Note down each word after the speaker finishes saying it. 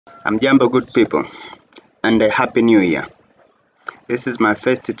Jambo good people, and a happy new year. This is my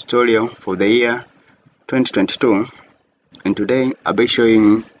first tutorial for the year 2022, and today I'll be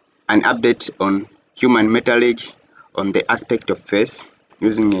showing an update on human meta rig on the aspect of face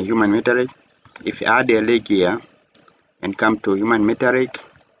using a human meta rig. If you add a rig here and come to human meta rig,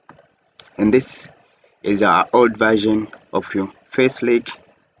 and this is our old version of your face rig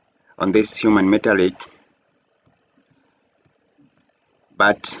on this human meta rig,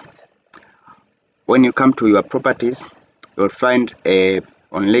 but when you come to your properties, you'll find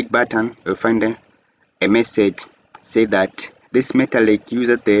on leg button, you'll find a message say that this meta rig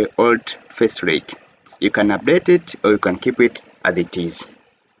uses the old face rig. You can update it or you can keep it as it is.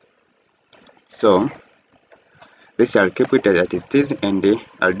 So this I'll keep it as it is, and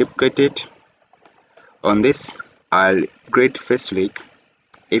I'll duplicate it. On this I'll grade face rig.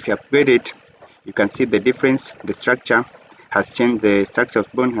 If you upgrade it, you can see the difference. The structure has changed, the structure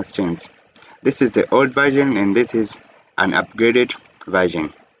of bone has changed. This is the old version and this is an upgraded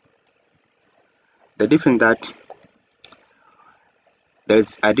version. The difference that there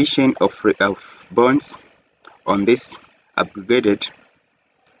is addition of bones on this upgraded.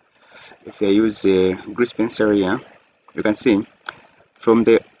 If I use a grease pencil here, you can see from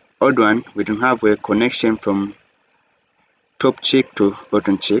the old one we don't have a connection from top cheek to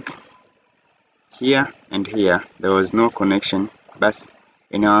bottom cheek. Here and here there was no connection, but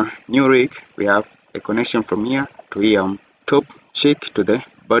in our new rig we have a connection from here to here, top cheek to the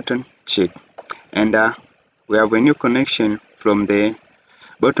bottom cheek, and we have a new connection from the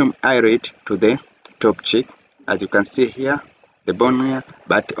bottom irid to the top cheek, as you can see here, the bone here.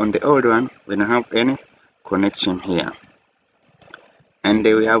 But on the old one we don't have any connection here, and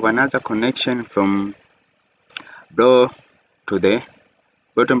we have another connection from brow to the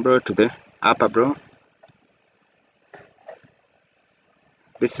bottom brow to the upper brow.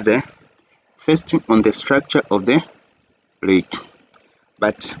 This is the first thing on the structure of the rig,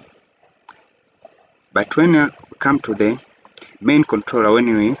 but when you come to the main controller,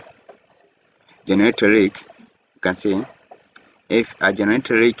 when we generate a rig, you can see if I generate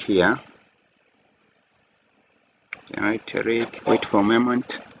a rig here, generate a rig, wait for a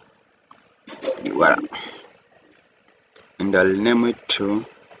moment, and I'll name it to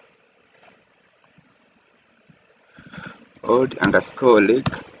old underscore rig.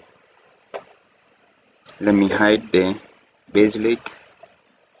 Let me hide the base rig.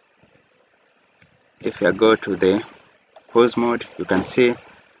 If I go to the pose mode, you can see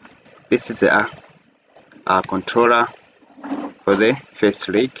this is a controller for the face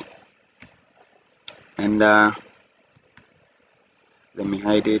rig, and let me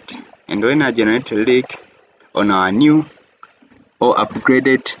hide it. And when I generate a rig on our new or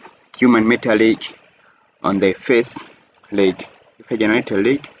upgraded human meta rig on the face leg, if I generate a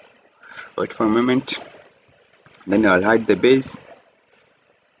rig, wait for a moment, then I'll hide the base,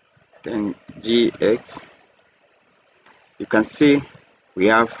 then GX. You can see we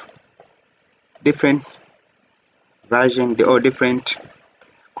have different version or different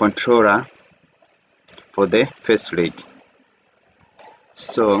controller for the face rig.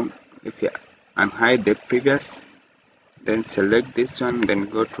 So if you unhide the previous, then select this one, then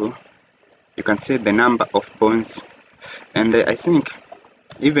go to, you can see the number of bones, and I think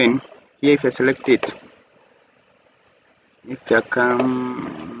even here if I select it, if I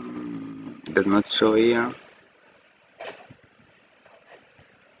come, it does not show here.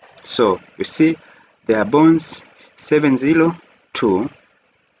 So you see there are bones 702,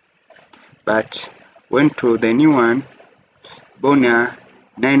 but went to the new one, bone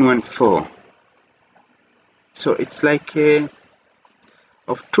 914. So it's like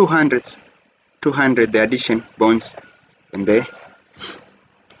of 200 the addition bones in the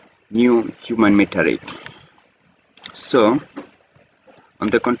new human meta rig. So on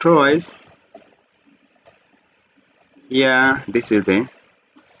the control wise, here this is the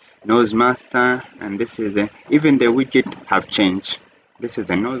nose master, and this is even the widget have changed. This is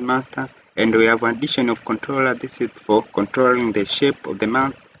the nose master, and we have addition of controller. This is for controlling the shape of the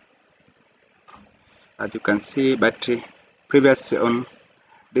mouth, as you can see. But previously on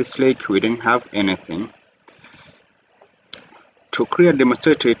this leg we didn't have anything. To clearly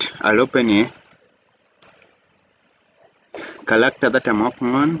demonstrate it, I'll open a character that I'm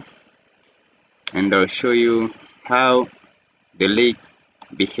working on, and I'll show you how the leg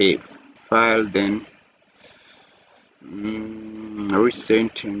behave. File, then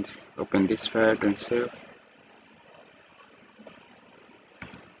recent, and open this file and save.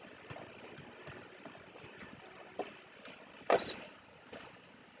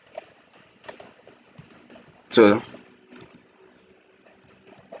 So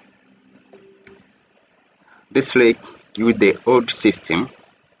this lake use the old system,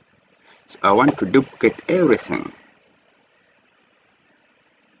 so I want to duplicate everything.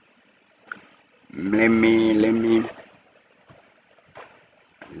 Let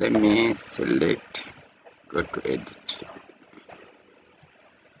me select, go to edit,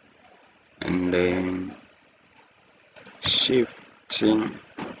 and then shifting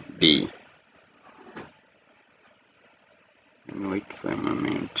D. Let me wait for a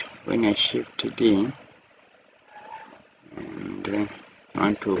moment. When I shift D, and then I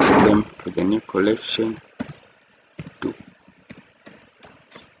want to put them to the new collection, to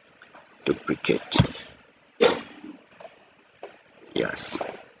duplicate. Yes.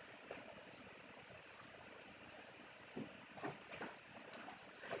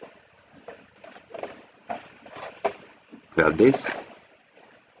 We have this,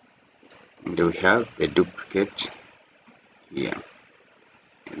 and we have the duplicate here.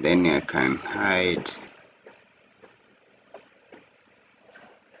 And then I can hide.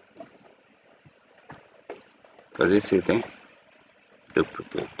 So this is the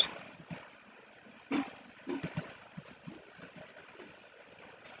duplicate.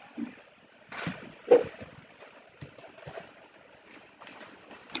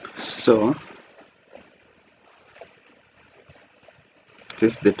 So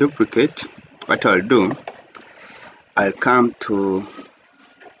this is the duplicate. What I'll do, I'll come to,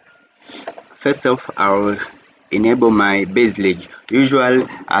 first off, I'll enable my base lake. Usually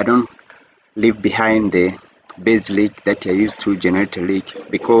I don't leave behind the base lake that I used to generate a lake,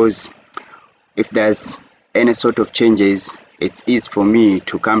 because if there's any sort of changes, it's easy for me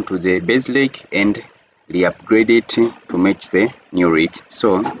to come to the base lake and re-upgrade it to match the new lake.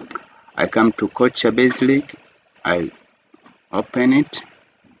 So I come to Kocha base lake, I open it,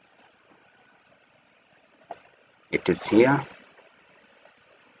 it is here.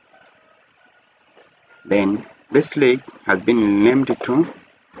 Then this lake has been named to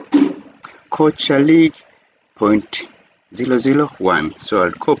Kocha League 0.001. So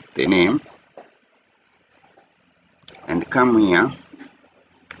I'll copy the name and come here.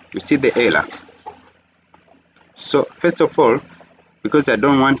 You see the error. So first of all, because I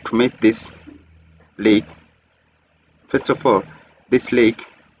don't want to make this lake, first of all, this lake,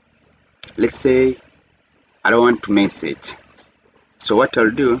 let's say I don't want to mess it. So what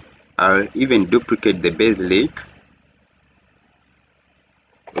I'll do, I'll even duplicate the base lake.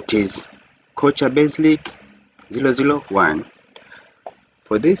 It is Kocha base lake 001.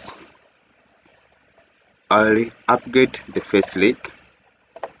 For this, I'll upgrade the first lake.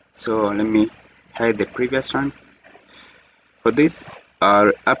 So let me hide the previous one. For this,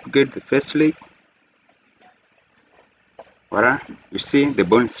 I'll upgrade the first lake. Voila, you see the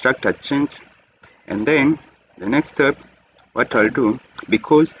bone structure change. And then the next step, what I'll do,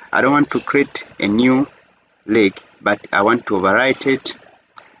 because I don't want to create a new lake, but I want to overwrite it,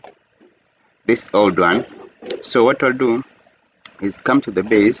 this old one. So what I'll do is come to the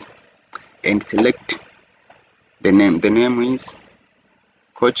base and select the name. The name is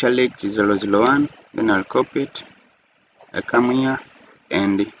Kocha Lake 001. Then I'll copy it. I come here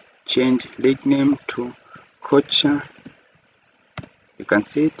and change lake name to Kocha. You can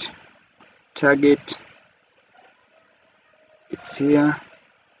see it. Target, it's here.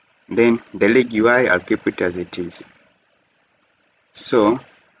 Then the lake UI, I'll keep it as it is. So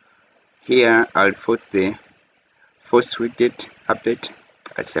here I'll put the force widget update.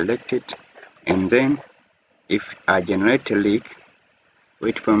 I select it, and then if I generate a lake,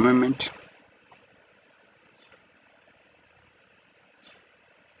 wait for a moment.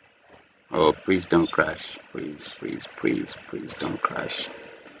 Oh, please don't crash. Please don't crash.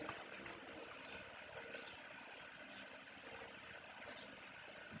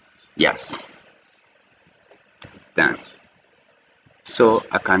 Yes, done. So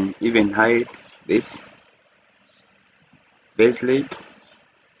I can even hide this base lake,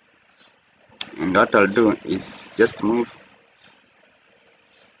 and what I'll do is just move.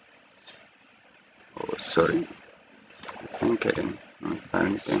 Oh, sorry, I think I didn't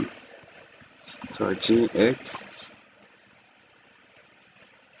find them. So GX,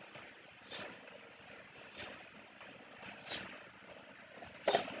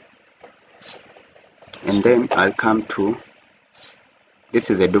 and then I'll come to, this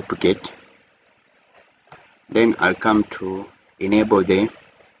is a duplicate. Then I'll come to enable the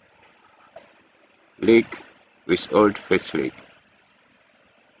lake with old face lake.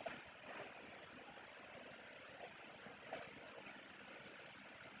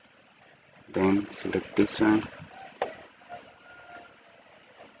 Then select this one.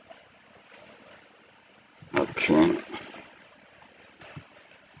 Okay.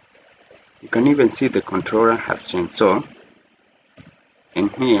 You can even see the controller have changed. So in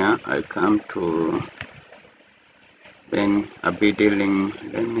here I come to, then I'll be dealing,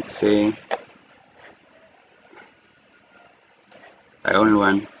 let me say I only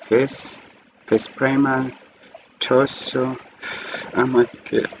want face primal, torso,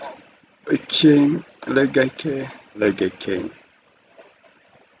 okay, leg okay.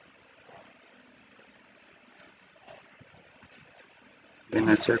 Then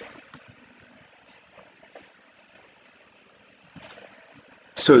I check.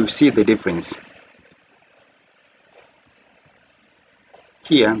 So you see the difference.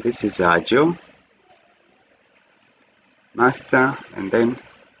 Here, this is our jaw master, and then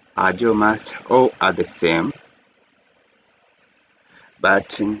our jaw master, all are the same.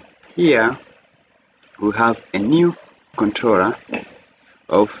 But here we have a new controller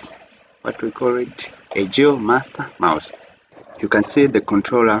of what we call it, a jaw master mouse. You can see the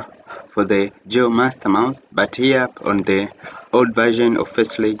controller for the jaw master mouse, but here on the old version of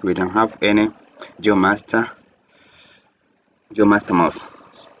FaceLink we don't have any jaw master mouse.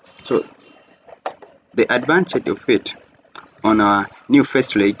 So the advantage of it on our new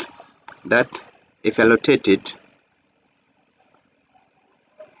FaceLink, that if I rotate it,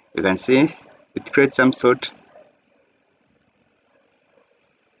 you can see it creates some sort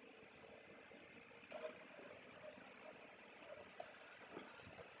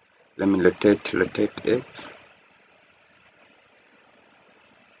let me rotate it.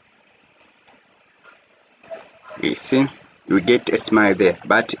 You see, you get a smile there,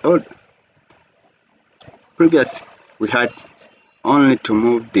 but all previous we had only to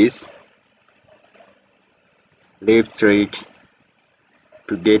move this left click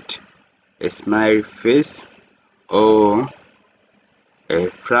to get a smile face or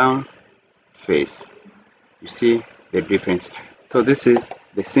a frown face. You see the difference. So this is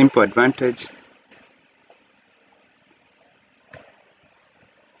the simple advantage,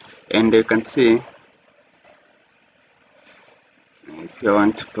 and you can see if you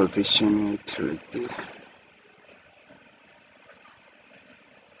want to position it like this,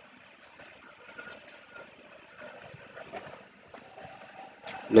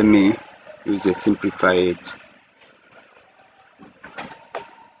 let me use a simplify it.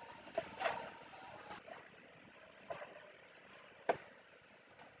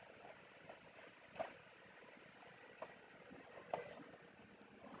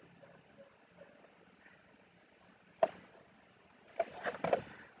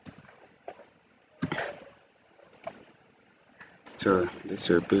 So this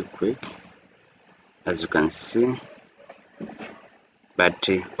will be quick, as you can see, but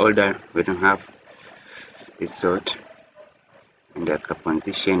older we don't have this sort, and I can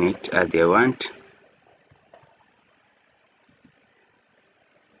position it as I want.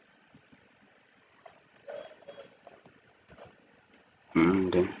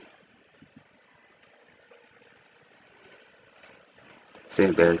 And say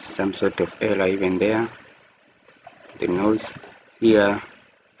there's some sort of error even there. The nose here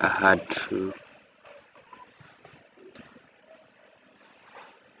I had to,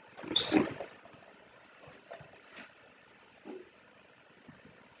 you see,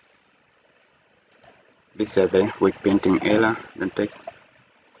 these are the weight painting error. Don't take.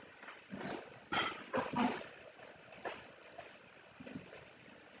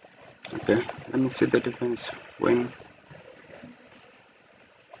 Okay, let me see the difference when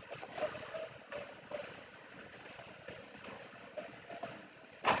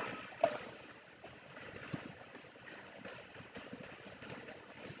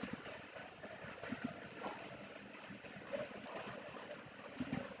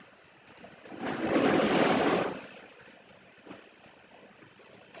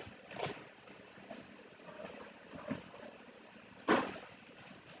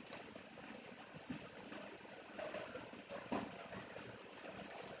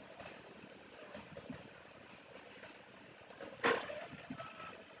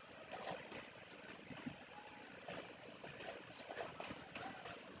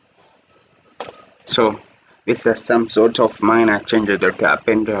so this is some sort of minor changes that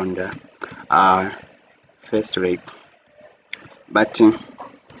happened on the face rate, but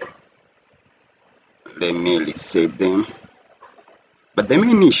let me save them. But the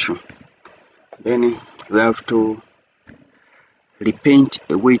main issue, then we have to repaint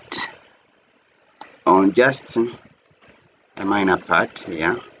a width on just a minor part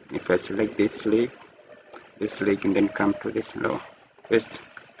here. If I select this leg, and then come to this low, first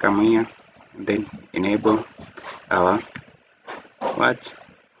come here and then enable our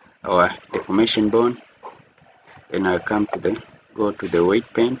deformation bone. Then I'll come to the, go to the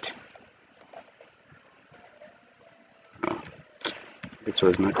weight paint, this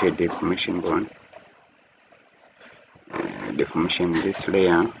was not a deformation bone. Deformation in this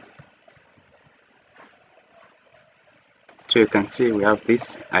layer. So you can see we have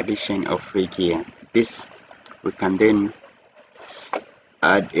this addition of rig here. This we can then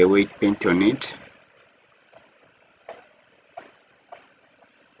add a weight paint on it.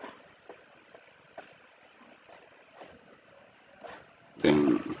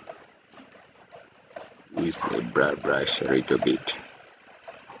 Then use a brush a little bit.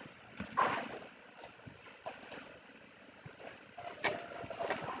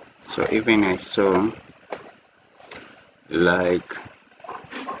 So even I saw like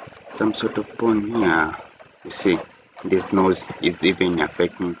some sort of bone here. You see this nose is even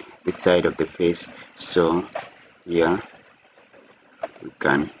affecting the side of the face, so yeah, we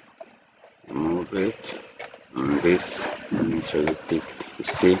can remove it on this and select this. You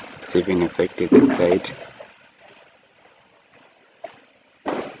see it's even affected this side.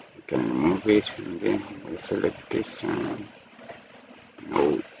 You can remove it and then we select this and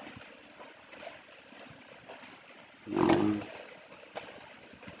no.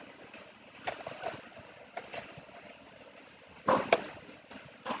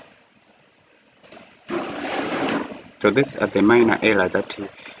 So these are the minor errors that you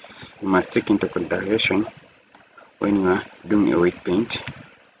must take into consideration when you are doing a weight paint.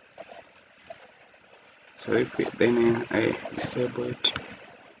 So if we, then I disable it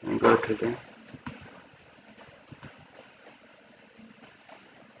and go to the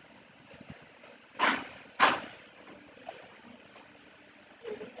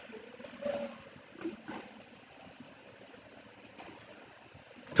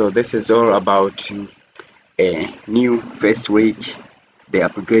so this is all about a new face rig, the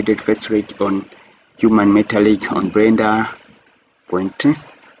upgraded face rig on Human Metallic on Blender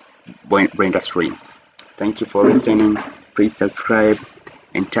 3. Thank you for listening. Please subscribe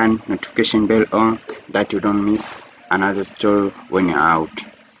and turn notification bell on that you don't miss another story when you're out.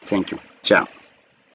 Thank you. Ciao.